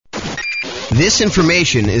This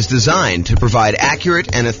information is designed to provide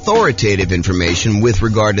accurate and authoritative information with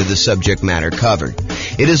regard to the subject matter covered.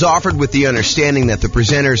 It is offered with the understanding that the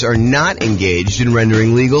presenters are not engaged in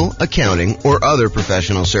rendering legal, accounting, or other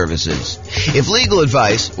professional services. If legal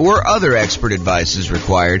advice or other expert advice is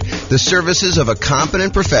required, the services of a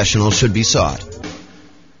competent professional should be sought.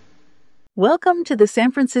 Welcome to the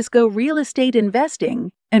San Francisco Real Estate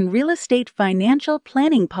Investing and Real Estate Financial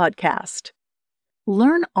Planning Podcast.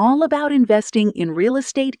 Learn all about investing in real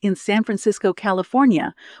estate in San Francisco,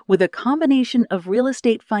 California, with a combination of real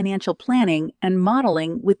estate financial planning and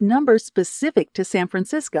modeling with numbers specific to San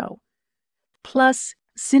Francisco. Plus,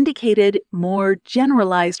 syndicated, more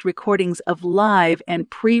generalized recordings of live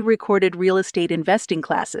and pre-recorded real estate investing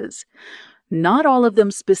classes. Not all of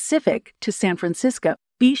them specific to San Francisco.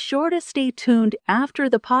 Be sure to stay tuned after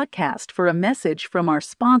the podcast for a message from our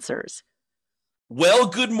sponsors. Well,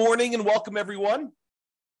 good morning and welcome, everyone.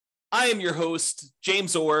 I am your host,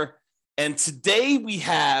 James Orr, and today we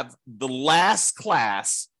have the last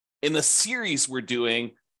class in the series we're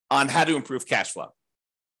doing on how to improve cash flow.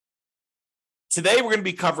 Today, we're going to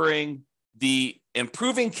be covering the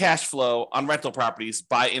improving cash flow on rental properties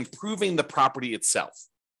by improving the property itself.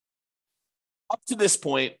 Up to this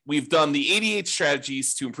point, we've done the 88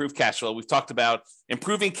 strategies to improve cash flow. We've talked about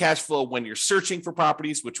improving cash flow when you're searching for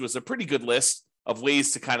properties, which was a pretty good list of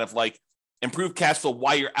ways to kind of like improve cash flow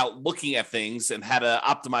while you're out looking at things and how to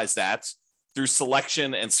optimize that through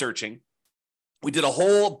selection and searching. We did a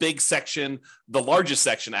whole big section, the largest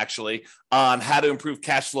section actually, on how to improve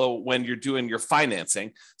cash flow when you're doing your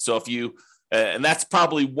financing. So if you, and that's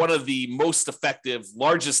probably one of the most effective,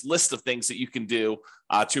 largest list of things that you can do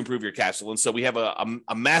to improve your cash flow. And so we have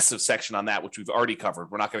a massive section on that, which we've already covered.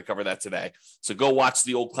 We're not going to cover that today. So go watch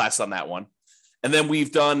the old class on that one. And then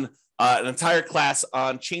we've done an entire class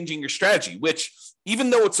on changing your strategy, which even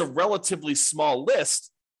though it's a relatively small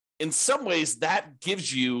list, in some ways that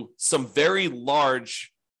gives you some very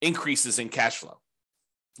large increases in cash flow.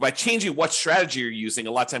 By changing what strategy you're using,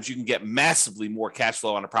 a lot of times you can get massively more cash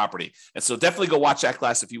flow on a property. And so definitely go watch that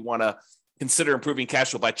class if you want to consider improving cash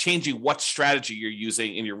flow by changing what strategy you're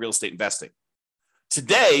using in your real estate investing.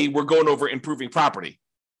 Today, we're going over improving property.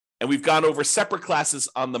 And we've gone over separate classes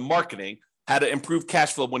on the marketing, how to improve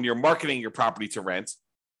cash flow when you're marketing your property to rent.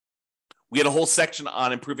 We had a whole section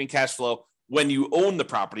on improving cash flow when you own the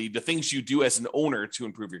property, the things you do as an owner to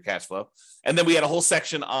improve your cash flow. And then we had a whole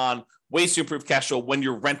section on ways to improve cash flow when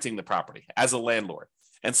you're renting the property as a landlord.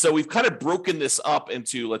 And so we've kind of broken this up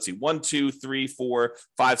into, let's see, 1, 2, 3, 4,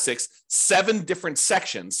 5, 6, 7 different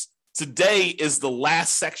sections. Today is the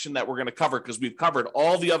last section that we're going to cover because we've covered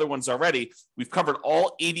all the other ones already. We've covered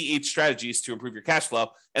all 88 strategies to improve your cash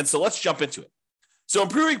flow. And so let's jump into it. So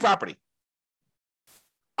improving property.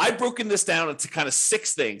 I've broken this down into kind of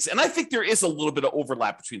 6 things. And I think there is a little bit of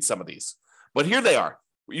overlap between some of these. But here they are.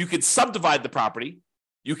 You could subdivide the property.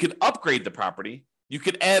 You could upgrade the property. You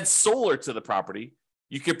could add solar to the property.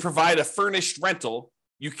 You could provide a furnished rental.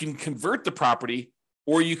 You can convert the property,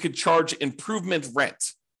 or you could charge improvement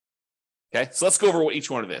rent. Okay, so let's go over what each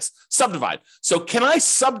one of this. Subdivide. So can I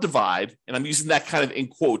subdivide, and I'm using that kind of in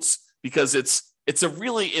quotes because it's a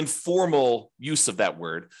really informal use of that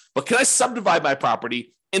word, but can I subdivide my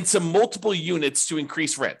property into multiple units to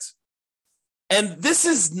increase rent? And this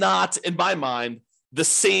is not, in my mind, the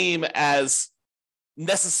same as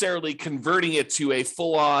necessarily converting it to a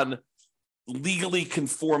full-on legally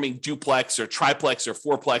conforming duplex or triplex or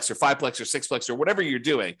fourplex or fiveplex or sixplex or whatever you're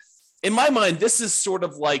doing. In my mind, this is sort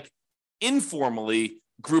of like informally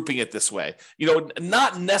grouping it this way. You know,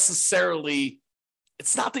 not necessarily,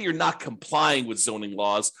 it's not that you're not complying with zoning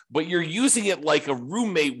laws, but you're using it like a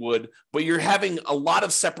roommate would, but you're having a lot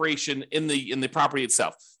of separation in the property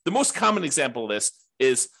itself. The most common example of this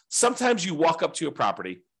is sometimes you walk up to a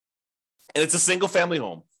property and it's a single family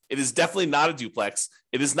home. It is definitely not a duplex.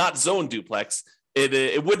 It is not zoned duplex.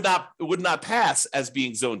 It would not pass as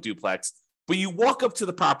being zoned duplex, but you walk up to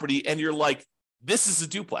the property and you're like, this is a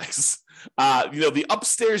duplex. The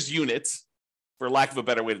upstairs unit, for lack of a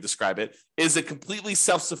better way to describe it, is a completely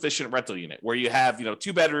self-sufficient rental unit where you have,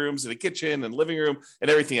 2 bedrooms and a kitchen and living room and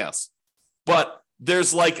everything else. But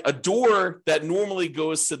there's like a door that normally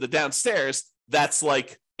goes to the downstairs that's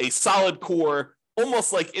like a solid core,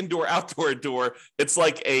 almost like indoor-outdoor door. It's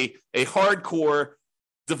like a hardcore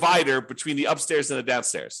divider between the upstairs and the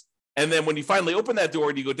downstairs. And then when you finally open that door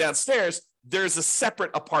and you go downstairs, there's a separate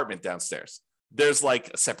apartment downstairs. There's like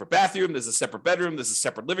a separate bathroom, there's a separate bedroom, there's a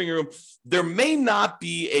separate living room. There may not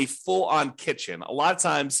be a full-on kitchen. A lot of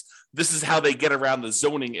times, this is how they get around the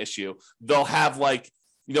zoning issue. They'll have like,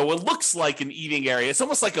 what looks like an eating area. It's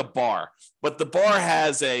almost like a bar, but the bar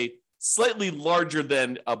has a slightly larger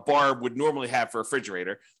than a bar would normally have for a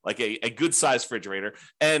refrigerator, like a good sized refrigerator.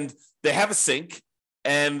 And they have a sink,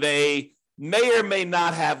 and they may or may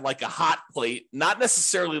not have like a hot plate, not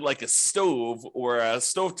necessarily like a stove or a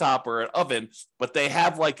stovetop or an oven, but they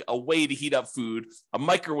have like a way to heat up food, a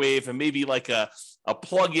microwave, and maybe like a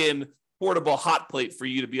plug-in portable hot plate for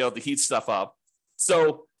you to be able to heat stuff up.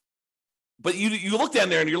 So, but you look down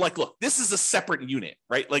there and you're like, look, this is a separate unit,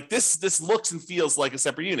 right? Like this looks and feels like a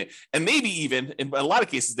separate unit. And maybe even in a lot of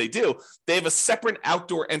cases they have a separate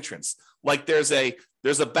outdoor entrance. Like there's a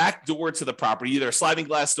back door to the property, either a sliding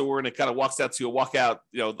glass door and it kind of walks out to a walkout,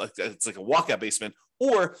 like it's like a walkout basement,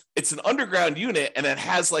 or it's an underground unit and it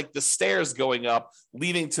has like the stairs going up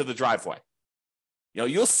leading to the driveway.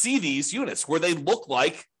 You'll see these units where they look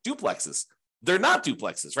like duplexes. They're not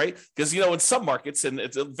duplexes, right? Because, in some markets, and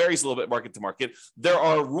it varies a little bit market to market, there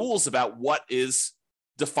are rules about what is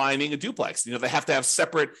defining a duplex. They have to have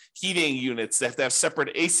separate heating units. They have to have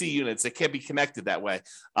separate AC units. They can't be connected that way.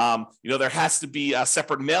 There has to be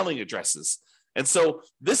separate mailing addresses. And so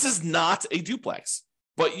this is not a duplex,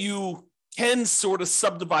 but you can sort of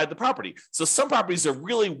subdivide the property. So some properties are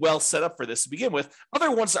really well set up for this to begin with. Other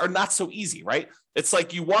ones are not so easy, right? It's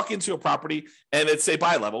like you walk into a property and it's a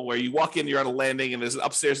bi-level where you walk in, you're on a landing and there's an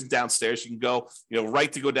upstairs and downstairs. You can go,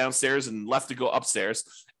 right to go downstairs and left to go upstairs.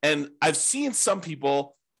 And I've seen some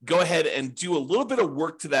people go ahead and do a little bit of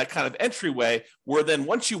work to that kind of entryway where then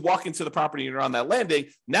once you walk into the property and you're on that landing,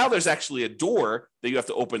 now there's actually a door that you have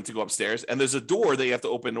to open to go upstairs. And there's a door that you have to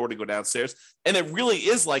open in order to go downstairs. And it really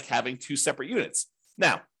is like having two separate units.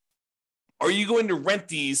 Now, are you going to rent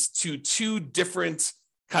these to two different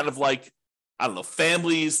kind of like, I don't know,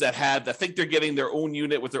 families that think they're getting their own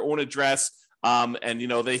unit with their own address? And,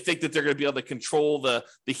 they think that they're going to be able to control the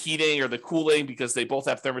heating or the cooling because they both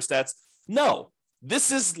have thermostats. No.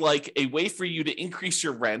 This is like a way for you to increase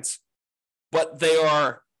your rent, but they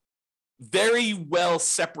are very well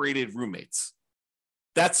separated roommates.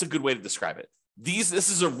 That's a good way to describe it. This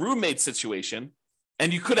is a roommate situation,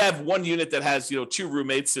 and you could have one unit that has, two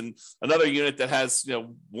roommates and another unit that has,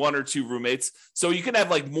 one or two roommates. So you can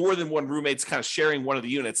have like more than one roommates kind of sharing one of the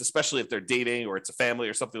units, especially if they're dating or it's a family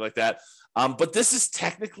or something like that. But this is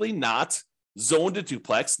technically not zoned to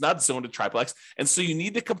duplex, not zoned to triplex. And so you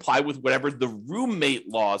need to comply with whatever the roommate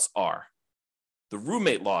laws are. The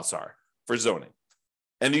roommate laws are for zoning.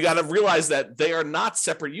 And you got to realize that they are not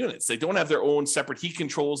separate units. They don't have their own separate heat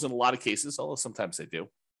controls in a lot of cases, although sometimes they do.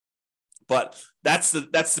 But that's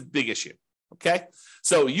the big issue. Okay.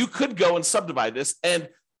 So you could go and subdivide this. And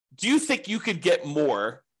do you think you could get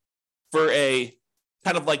more for a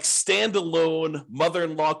kind of like standalone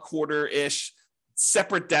mother-in-law quarter-ish,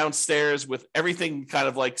 separate downstairs with everything kind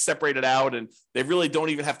of like separated out, and they really don't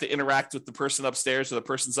even have to interact with the person upstairs or the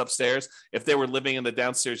person's upstairs if they were living in the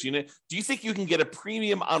downstairs unit? Do you think you can get a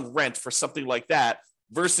premium on rent for something like that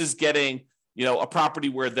versus getting, a property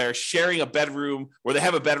where they're sharing a bedroom, where they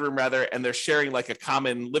have a bedroom rather, and they're sharing like a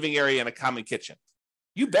common living area and a common kitchen?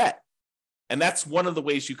 You bet. And that's one of the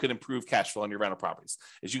ways you can improve cash flow on your rental properties,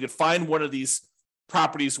 is you could find one of these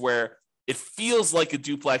properties where it feels like a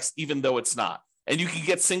duplex, even though it's not. And you can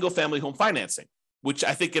get single family home financing, which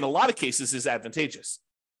I think in a lot of cases is advantageous.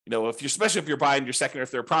 Especially if you're buying your second or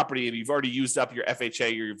third property and you've already used up your FHA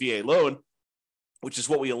or your VA loan, which is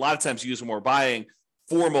what we a lot of times use when we're buying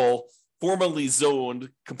formally zoned,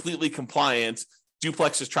 completely compliant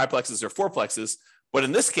duplexes, triplexes, or fourplexes. But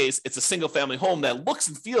in this case, it's a single family home that looks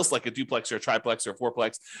and feels like a duplex or a triplex or a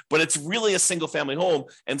fourplex, but it's really a single family home.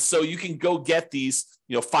 And so you can go get these,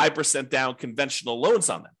 5% down conventional loans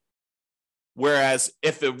on them. Whereas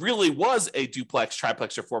if it really was a duplex,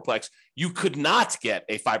 triplex, or fourplex, you could not get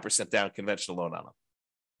a 5% down conventional loan on them.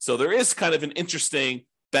 So there is kind of an interesting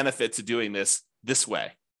benefit to doing this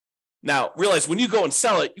way. Now, realize when you go and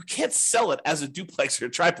sell it, you can't sell it as a duplex or a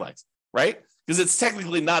triplex, right? Because it's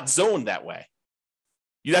technically not zoned that way.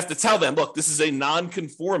 You'd have to tell them, look, this is a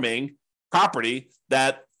non-conforming property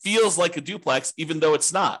that feels like a duplex, even though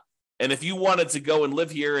it's not. And if you wanted to go and live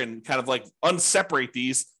here and kind of like unseparate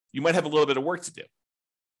these, you might have a little bit of work to do.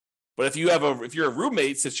 But if you're a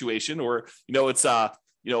roommate situation, or, it's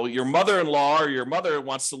your mother-in-law or your mother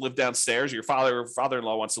wants to live downstairs, or your father or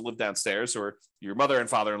father-in-law wants to live downstairs, or your mother and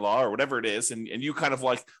father-in-law, or whatever it is, and you kind of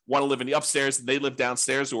like want to live in the upstairs and they live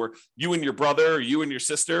downstairs, or you and your brother, or you and your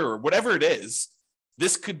sister, or whatever it is,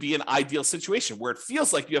 this could be an ideal situation where it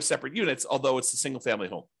feels like you have separate units, although it's a single family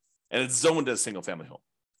home and it's zoned as a single family home.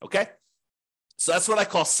 Okay. So that's what I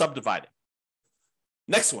call subdividing.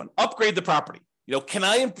 Next one, upgrade the property. Can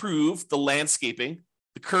I improve the landscaping,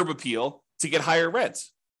 the curb appeal to get higher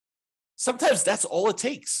rents? Sometimes that's all it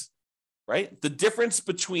takes, right? The difference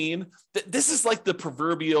between this is like the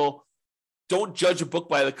proverbial don't judge a book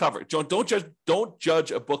by the cover. Don't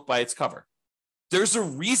judge a book by its cover. There's a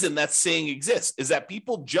reason that saying exists, is that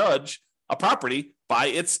people judge a property by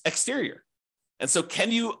its exterior. And so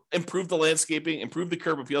can you improve the landscaping, improve the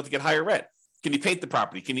curb appeal to get higher rent? Can you paint the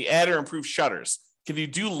property? Can you add or improve shutters? Can you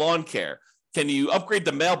do lawn care? Can you upgrade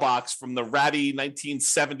the mailbox from the ratty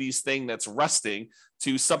 1970s thing that's rusting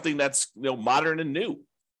to something that's modern and new?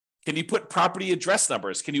 Can you put property address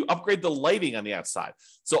numbers? Can you upgrade the lighting on the outside?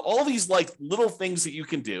 So all these like little things that you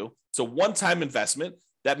can do. It's a one-time investment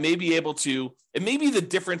that may be able to, it may be the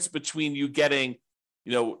difference between you getting,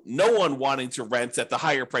 no one wanting to rent at the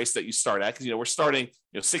higher price that you start at. Because, we're starting,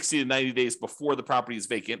 60 to 90 days before the property is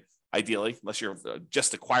vacant, ideally, unless you're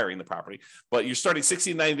just acquiring the property. But you're starting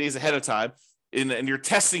 60 to 90 days ahead of time and you're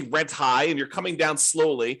testing rent high and you're coming down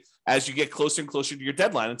slowly as you get closer and closer to your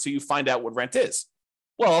deadline until you find out what rent is.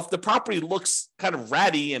 Well, if the property looks kind of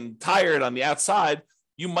ratty and tired on the outside,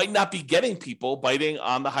 you might not be getting people biting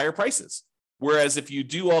on the higher prices. Whereas if you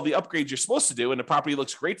do all the upgrades you're supposed to do and the property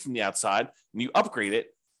looks great from the outside and you upgrade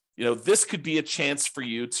it, this could be a chance for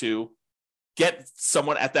you to get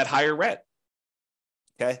someone at that higher rent.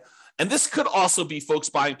 Okay. And this could also be folks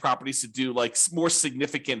buying properties to do like more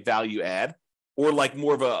significant value add, or like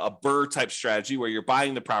more of a BRRRR type strategy where you're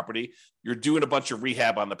buying the property, you're doing a bunch of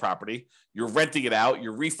rehab on the property, you're renting it out,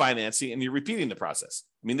 you're refinancing, and you're repeating the process.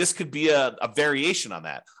 I mean, this could be a variation on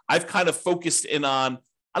that. I've kind of focused in on,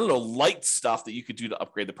 light stuff that you could do to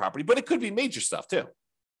upgrade the property, but it could be major stuff too.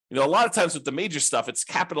 A lot of times with the major stuff, it's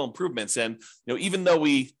capital improvements. And, even though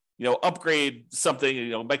we, upgrade something,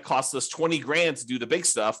 it might cost us 20 grand to do the big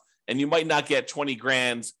stuff, and you might not get 20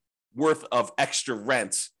 grand worth of extra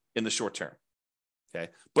rent in the short term. Okay.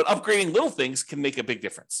 But upgrading little things can make a big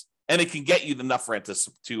difference, and it can get you enough rent to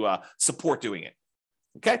support doing it.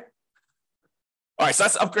 Okay. All right. So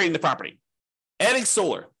that's upgrading the property. Adding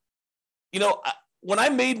solar. When I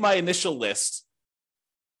made my initial list,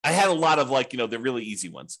 I had a lot of the really easy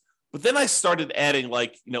ones. But then I started adding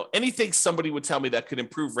anything somebody would tell me that could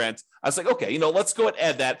improve rent. I was like, okay, let's go and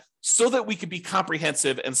add that so that we could be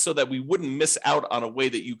comprehensive and so that we wouldn't miss out on a way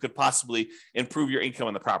that you could possibly improve your income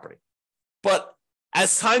on the property. But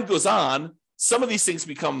as time goes on, some of these things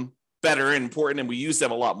become better and important and we use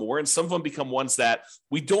them a lot more. And some of them become ones that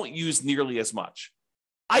we don't use nearly as much.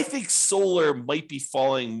 I think solar might be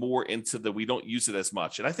falling more into the we don't use it as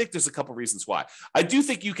much. And I think there's a couple of reasons why. I do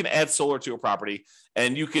think you can add solar to a property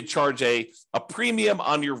and you could charge a premium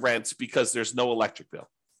on your rent because there's no electric bill.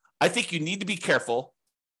 I think you need to be careful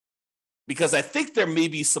because I think there may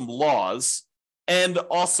be some laws, and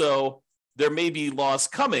also there may be laws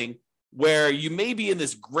coming where you may be in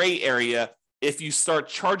this gray area if you start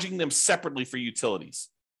charging them separately for utilities.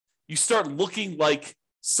 You start looking like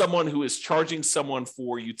someone who is charging someone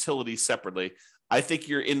for utilities separately. I think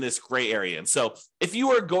you're in this gray area. And so if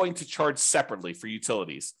you are going to charge separately for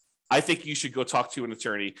utilities, I think you should go talk to an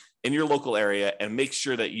attorney in your local area and make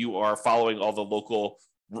sure that you are following all the local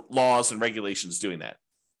laws and regulations doing that.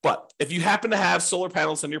 But if you happen to have solar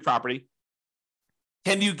panels on your property,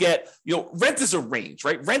 can you get, rent is a range,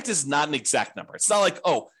 right? Rent is not an exact number. It's not like,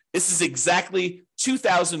 oh, this is exactly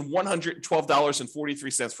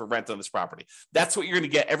 $2,112.43 for rent on this property. That's what you're going to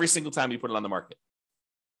get every single time you put it on the market.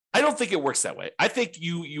 I don't think it works that way. I think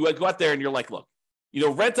you go out there and you're like, look,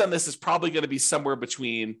 rent on this is probably going to be somewhere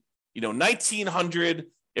between, $1,900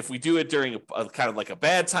 if we do it during a kind of like a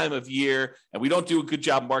bad time of year and we don't do a good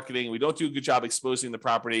job marketing, we don't do a good job exposing the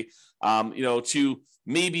property, to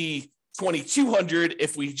maybe $2,200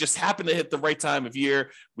 if we just happen to hit the right time of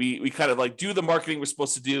year. We kind of do the marketing we're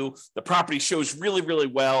supposed to do. The property shows really, really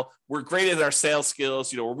well. We're great at our sales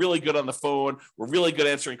skills. We're really good on the phone. We're really good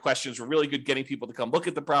answering questions. We're really good getting people to come look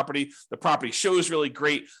at the property. The property shows really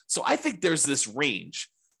great. So I think there's this range.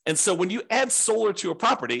 And so when you add solar to a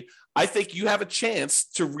property, I think you have a chance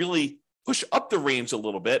to really push up the range a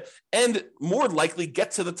little bit and more likely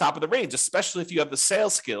get to the top of the range, especially if you have the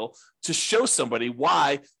sales skill to show somebody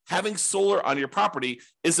why having solar on your property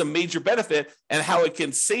is a major benefit and how it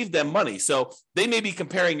can save them money. So they may be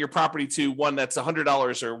comparing your property to one that's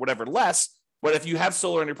 $100 or whatever less, but if you have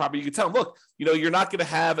solar on your property, you can tell them, look, you're not going to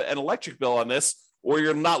have an electric bill on this, or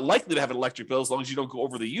you're not likely to have an electric bill as long as you don't go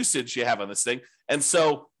over the usage you have on this thing. And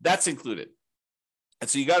so that's included. And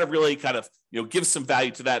so you got to really kind of, give some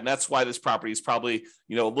value to that. And that's why this property is probably,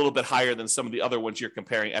 a little bit higher than some of the other ones you're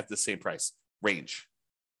comparing at the same price range.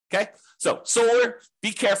 Okay. So solar,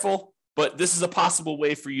 be careful, but this is a possible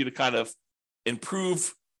way for you to kind of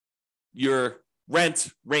improve your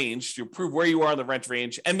rent range to prove where you are on the rent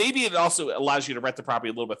range. And maybe it also allows you to rent the property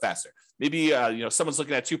a little bit faster. Maybe, someone's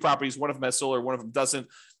looking at two properties, one of them has solar, one of them doesn't.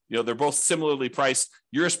 They're both similarly priced.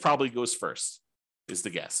 Yours probably goes first, is the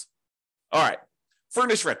guess. All right,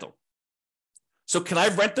 furnished rental. So can I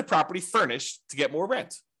rent the property furnished to get more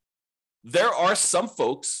rent? There are some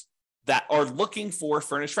folks that are looking for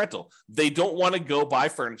furnished rental. They don't want to go buy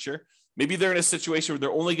furniture. Maybe they're in a situation where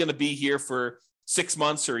they're only going to be here for 6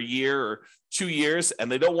 months or a year or 2 years,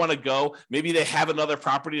 and they don't want to go. Maybe they have another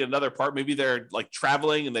property, another part. Maybe they're like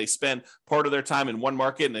traveling and they spend part of their time in one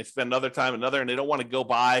market and they spend another time in another, and they don't want to go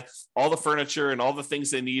buy all the furniture and all the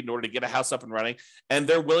things they need in order to get a house up and running. And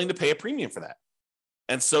they're willing to pay a premium for that.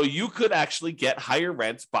 And so you could actually get higher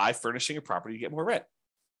rent by furnishing a property to get more rent.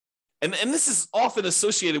 And this is often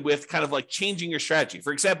associated with kind of like changing your strategy.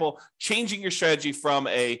 For example, changing your strategy from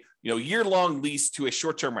a year-long lease to a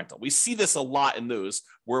short-term rental. We see this a lot in those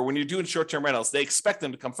where when you're doing short-term rentals, they expect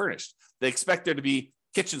them to come furnished. They expect there to be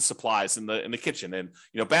kitchen supplies in the kitchen and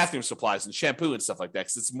bathroom supplies and shampoo and stuff like that.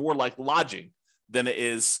 Because it's more like lodging than it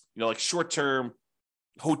is like short-term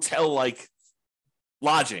hotel-like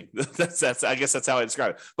lodging. That's I guess that's how I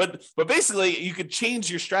describe it. But basically, you could change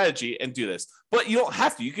your strategy and do this, but you don't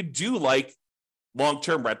have to. You could do like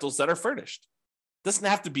long-term rentals that are furnished. It doesn't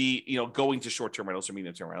have to be going to short-term rentals or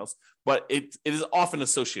medium-term rentals, but it is often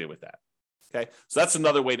associated with that. Okay, so that's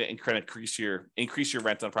another way to increase your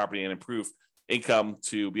rent on property and improve income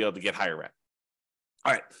to be able to get higher rent.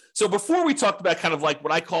 All right. So before we talked about kind of like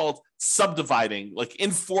what I called subdividing, like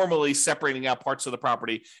informally separating out parts of the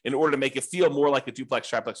property in order to make it feel more like a duplex,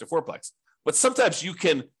 triplex, or fourplex. But sometimes you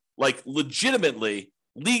can like legitimately,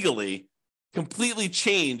 legally, completely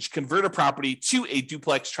convert a property to a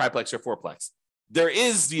duplex, triplex, or fourplex. There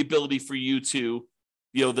is the ability for you to,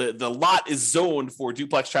 the lot is zoned for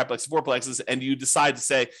duplex, triplex, fourplexes, and you decide to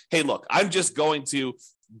say, hey, look, I'm just going to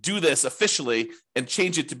do this officially and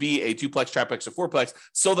change it to be a duplex, triplex, or fourplex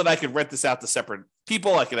so that I can rent this out to separate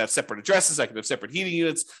people. I can have separate addresses. I can have separate heating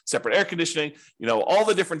units, separate air conditioning. All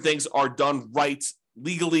the different things are done right,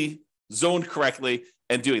 legally, zoned correctly,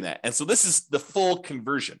 and doing that. And so this is the full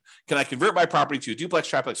conversion. Can I convert my property to a duplex,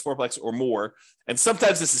 triplex, fourplex, or more? And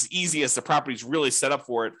sometimes this is easy as the property is really set up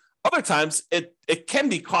for it. Other times it can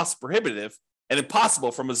be cost prohibitive and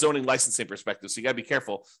impossible from a zoning licensing perspective. So you got to be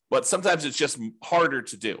careful, but sometimes it's just harder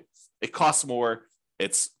to do. It costs more,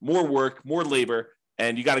 it's more work, more labor,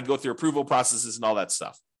 and you got to go through approval processes and all that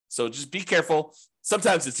stuff. So just be careful.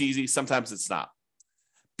 Sometimes it's easy, sometimes it's not.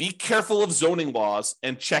 Be careful of zoning laws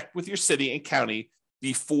and check with your city and county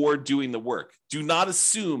before doing the work. Do not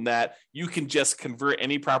assume that you can just convert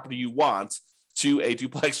any property you want to a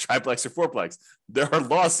duplex, triplex, or fourplex. There are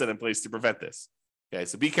laws set in place to prevent this. Okay,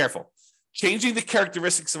 so be careful. Changing the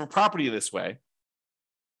characteristics of a property this way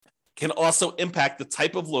can also impact the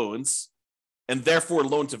type of loans and therefore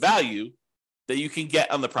loan to value that you can get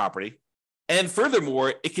on the property. And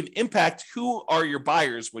furthermore, it can impact who are your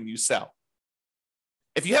buyers when you sell.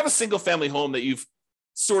 If you have a single family home that you've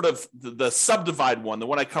sort of the subdivide one, the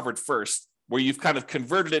one I covered first, where you've kind of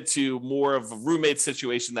converted it to more of a roommate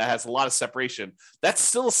situation that has a lot of separation, that's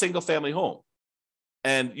still a single family home.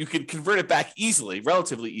 And you can convert it back easily,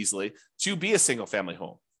 relatively easily, to be a single family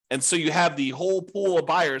home. And so you have the whole pool of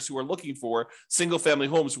buyers who are looking for single family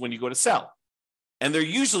homes when you go to sell. And there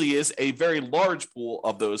usually is a very large pool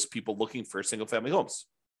of those people looking for single family homes.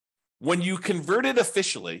 When you convert it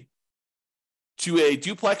officially to a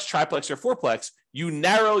duplex, triplex, or fourplex, you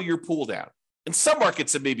narrow your pool down. In some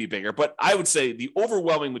markets, it may be bigger, but I would say the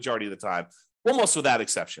overwhelming majority of the time, almost without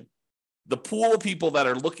exception, the pool of people that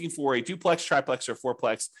are looking for a duplex, triplex, or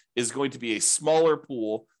fourplex is going to be a smaller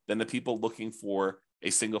pool than the people looking for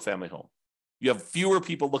a single family home. You have fewer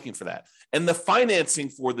people looking for that. And the financing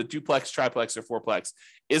for the duplex, triplex, or fourplex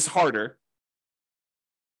is harder,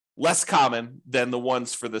 less common than the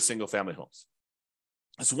ones for the single family homes.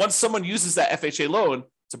 So once someone uses that FHA loan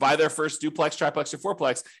to buy their first duplex, triplex, or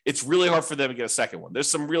fourplex, it's really hard for them to get a second one. There's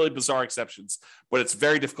some really bizarre exceptions, but it's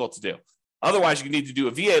very difficult to do. Otherwise, you need to do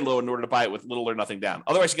a VA loan in order to buy it with little or nothing down.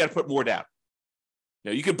 Otherwise, you got to put more down.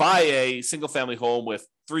 You could buy a single-family home with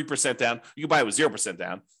 3% down. You can buy it with 0%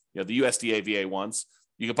 down. The USDA VA ones.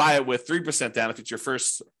 You can buy it with 3% down if it's your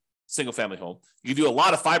first single-family home. You can do a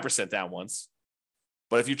lot of 5% down ones.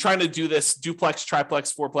 But if you're trying to do this duplex,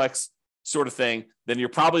 triplex, fourplex sort of thing, then you're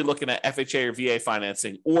probably looking at FHA or VA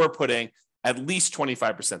financing or putting at least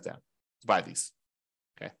 25% down to buy these.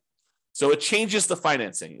 So it changes the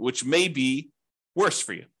financing, which may be worse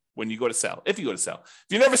for you when you go to sell, if you go to sell. If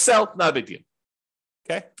you never sell, not a big deal.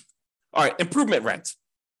 Okay? All right, improvement rent.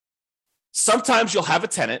 Sometimes you'll have a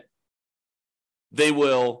tenant. They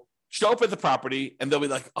will show up at the property and they'll be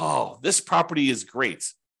like, oh, this property is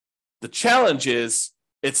great. The challenge is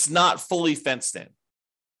it's not fully fenced in.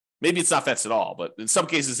 Maybe it's not fenced at all, but in some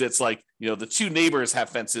cases it's like, the two neighbors have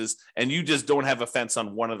fences and you just don't have a fence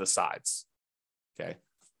on one of the sides. Okay.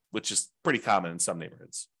 Which is pretty common in some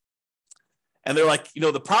neighborhoods. And they're like,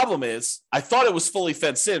 the problem is I thought it was fully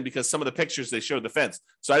fenced in because some of the pictures they showed the fence.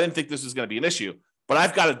 So I didn't think this was going to be an issue, but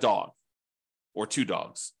I've got a dog or two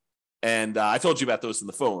dogs. And I told you about those in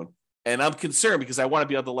the phone. And I'm concerned because I want to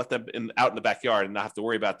be able to let them out in the backyard and not have to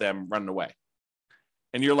worry about them running away.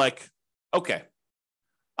 And you're like, okay,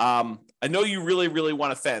 I know you really, really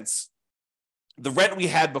want a fence. The rent we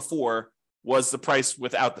had before was the price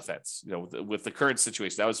without the fence, with the current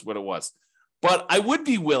situation. That was what it was. But I would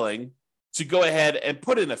be willing to go ahead and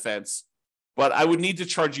put in a fence, but I would need to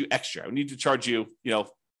charge you extra. I would need to charge you,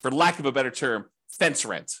 for lack of a better term, fence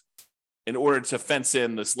rent in order to fence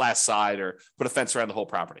in this last side or put a fence around the whole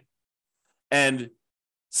property. And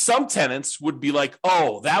some tenants would be like,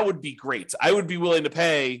 oh, that would be great. I would be willing to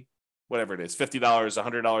pay whatever it is, $50,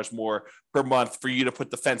 $100 more per month for you to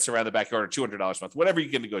put the fence around the backyard, or $200 a month, whatever you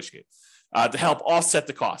can negotiate, to help offset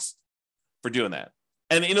the cost for doing that.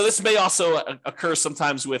 And, this may also occur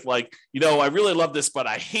sometimes with like, I really love this, but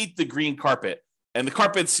I hate the green carpet. And the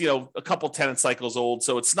carpet's, a couple tenant cycles old.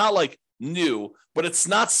 So it's not like new, but it's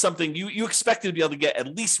not something you expect to be able to get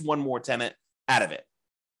at least one more tenant out of it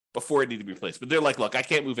before it needs to be replaced. But they're like, look, I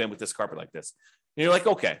can't move in with this carpet like this. And you're like,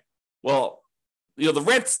 okay, well, the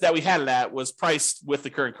rent that we had it at was priced with the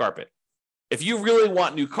current carpet. If you really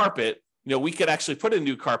want new carpet, we could actually put in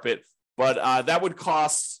new carpet, but that would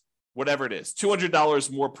cost whatever it is,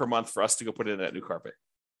 $200 more per month for us to go put in that new carpet.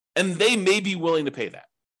 And they may be willing to pay that.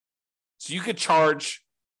 So you could charge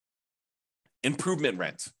improvement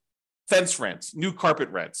rent, fence rent, new carpet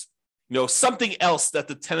rent, something else that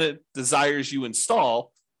the tenant desires you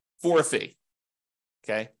install for a fee.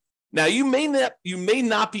 Okay. Now you may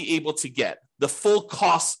not be able to get the full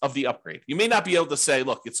cost of the upgrade. You may not be able to say,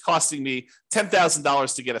 look, it's costing me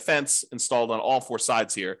 $10,000 to get a fence installed on all four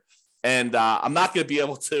sides here. And I'm not going to be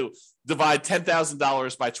able to divide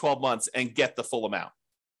 $10,000 by 12 months and get the full amount.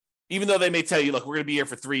 Even though they may tell you, look, we're going to be here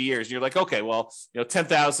for 3 years. And you're like, okay, well,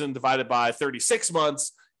 10,000 divided by 36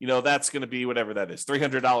 months, that's going to be whatever that is,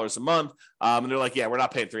 $300 a month. And they're like, yeah, we're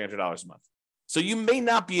not paying $300 a month. So you may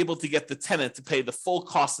not be able to get the tenant to pay the full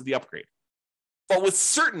cost of the upgrade. But with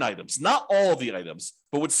certain items, not all of the items,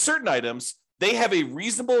 but with certain items, they have a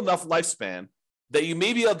reasonable enough lifespan that you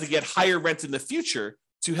may be able to get higher rent in the future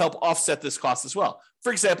to help offset this cost as well.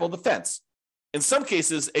 For example, the fence. In some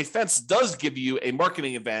cases, a fence does give you a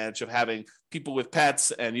marketing advantage of having people with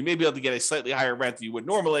pets, and you may be able to get a slightly higher rent than you would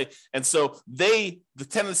normally. And so the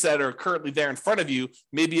tenants that are currently there in front of you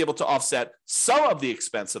may be able to offset some of the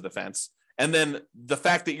expense of the fence. And then the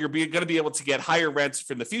fact that you're going to be able to get higher rents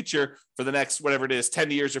for the future for the next, whatever it is, 10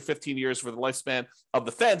 years or 15 years for the lifespan of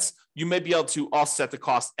the fence, you may be able to offset the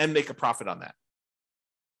cost and make a profit on that.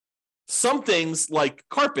 Some things like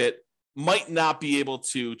carpet might not be able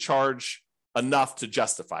to charge enough to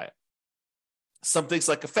justify it. Some things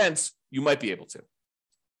like a fence, you might be able to.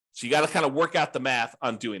 So you got to kind of work out the math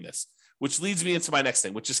on doing this, which leads me into my next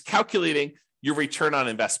thing, which is calculating your return on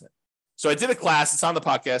investment. So I did a class, it's on the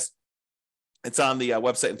podcast. It's on the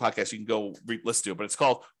website and podcast. You can go listen to it, but it's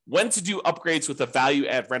called When to Do Upgrades with a Value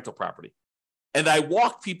Add Rental Property. And I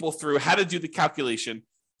walk people through how to do the calculation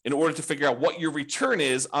in order to figure out what your return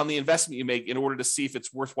is on the investment you make in order to see if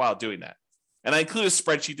it's worthwhile doing that. And I include a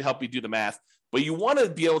spreadsheet to help you do the math, but you want to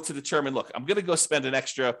be able to determine, look, I'm going to go spend an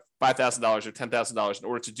extra $5,000 or $10,000 in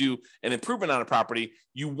order to do an improvement on a property.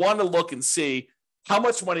 You want to look and see how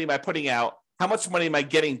much money am I putting out? How much money am I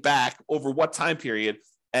getting back over what time period?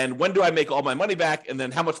 And when do I make all my money back? And then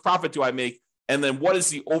how much profit do I make? And then what is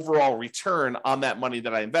the overall return on that money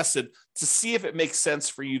that I invested to see if it makes sense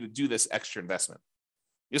for you to do this extra investment?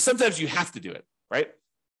 Sometimes you have to do it, right?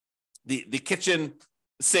 The kitchen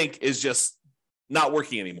sink is just not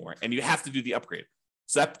working anymore and you have to do the upgrade.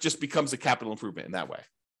 So that just becomes a capital improvement in that way.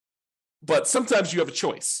 But sometimes you have a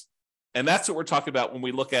choice. And that's what we're talking about when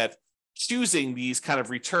we look at choosing these kind of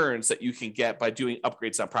returns that you can get by doing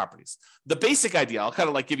upgrades on properties. The basic idea, I'll kind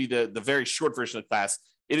of like give you the very short version of the class.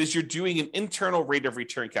 It is you're doing an internal rate of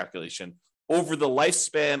return calculation over the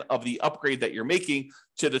lifespan of the upgrade that you're making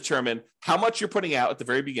to determine how much you're putting out at the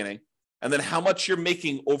very beginning, and then how much you're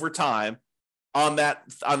making over time on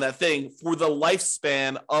that thing for the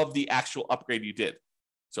lifespan of the actual upgrade you did.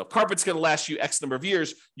 So if carpet's going to last you X number of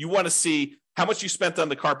years, you want to see how much you spent on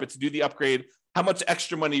the carpet to do the upgrade, how much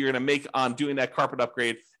extra money you're going to make on doing that carpet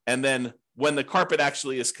upgrade. And then when the carpet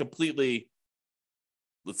actually is completely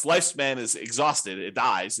its lifespan is exhausted, it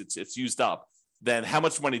dies, it's used up, then how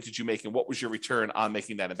much money did you make and what was your return on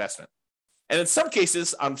making that investment? And in some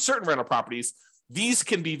cases, on certain rental properties, these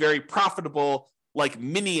can be very profitable, like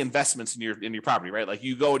mini investments in your property, right? Like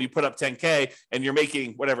you go and you put up 10K and you're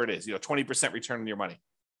making whatever it is, 20% return on your money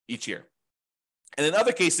each year. And in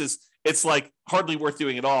other cases, it's like hardly worth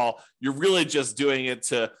doing at all. You're really just doing it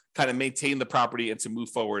to kind of maintain the property and to move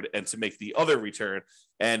forward and to make the other return.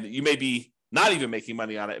 And you may be not even making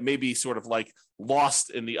money on it. It may be sort of like lost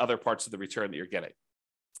in the other parts of the return that you're getting.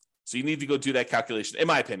 So you need to go do that calculation, in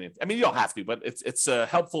my opinion. I mean, you don't have to, but it's a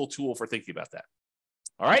helpful tool for thinking about that.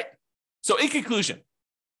 All right. So in conclusion,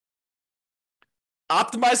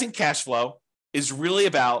 optimizing cash flow is really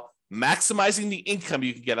about maximizing the income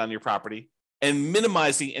you can get on your property and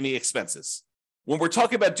minimizing any expenses. When we're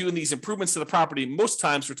talking about doing these improvements to the property, most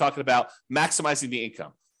times we're talking about maximizing the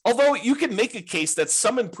income. Although you can make a case that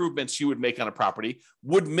some improvements you would make on a property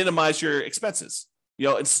would minimize your expenses.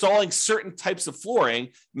 Installing certain types of flooring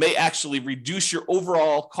may actually reduce your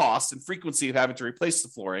overall cost and frequency of having to replace the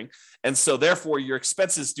flooring. And so therefore your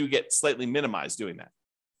expenses do get slightly minimized doing that.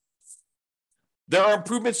 There are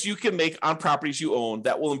improvements you can make on properties you own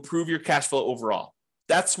that will improve your cash flow overall.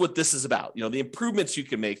 That's what this is about. The improvements you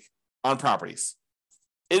can make on properties.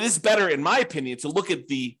 It is better, in my opinion, to look at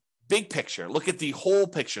the big picture, look at the whole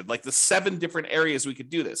picture, like the 7 different areas we could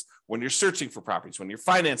do this. When you're searching for properties, when you're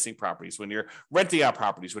financing properties, when you're renting out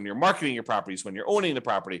properties, when you're marketing your properties, when you're owning the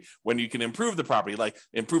property, when you can improve the property, like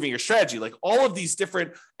improving your strategy, like all of these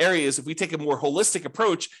different areas. If we take a more holistic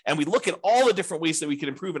approach and we look at all the different ways that we can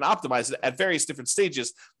improve and optimize it at various different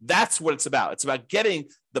stages, that's what it's about. It's about getting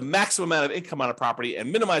the maximum amount of income on a property and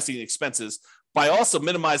minimizing the expenses by also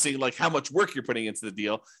minimizing like how much work you're putting into the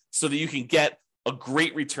deal so that you can get a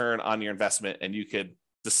great return on your investment, and you could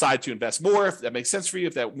decide to invest more if that makes sense for you,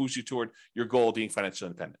 if that moves you toward your goal of being financially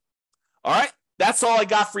independent. All right, that's all I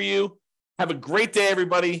got for you. Have a great day,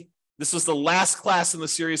 everybody. This was the last class in the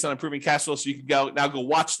series on improving cash flow, so you can go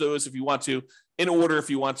watch those if you want to, in order if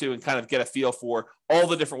you want to, and kind of get a feel for all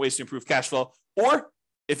the different ways to improve cash flow. Or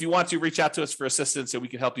if you want to, reach out to us for assistance, and we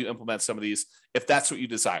can help you implement some of these if that's what you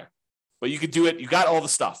desire. But you could do it. You got all the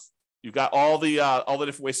stuff. You've got all the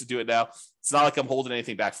different ways to do it now. It's not like I'm holding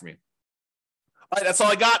anything back from you. All right, that's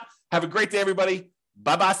all I got. Have a great day, everybody.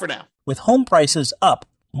 Bye-bye for now. With home prices up,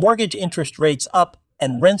 mortgage interest rates up,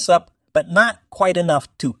 and rents up, but not quite enough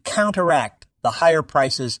to counteract the higher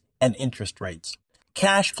prices and interest rates.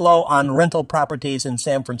 Cash flow on rental properties in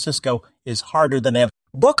San Francisco is harder than ever.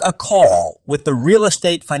 Book a call with the Real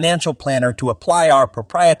Estate Financial Planner to apply our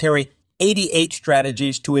proprietary 88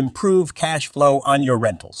 strategies to improve cash flow on your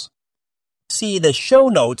rentals. See the show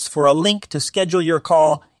notes for a link to schedule your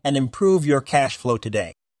call and improve your cash flow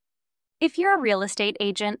today. If you're a real estate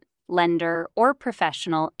agent, lender, or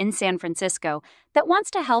professional in San Francisco that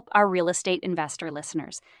wants to help our real estate investor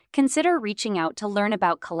listeners, consider reaching out to learn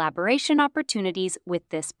about collaboration opportunities with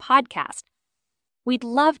this podcast. We'd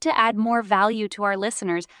love to add more value to our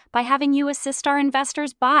listeners by having you assist our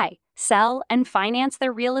investors buy, sell, and finance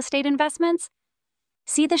their real estate investments.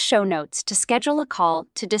 See the show notes to schedule a call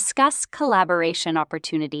to discuss collaboration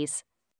opportunities.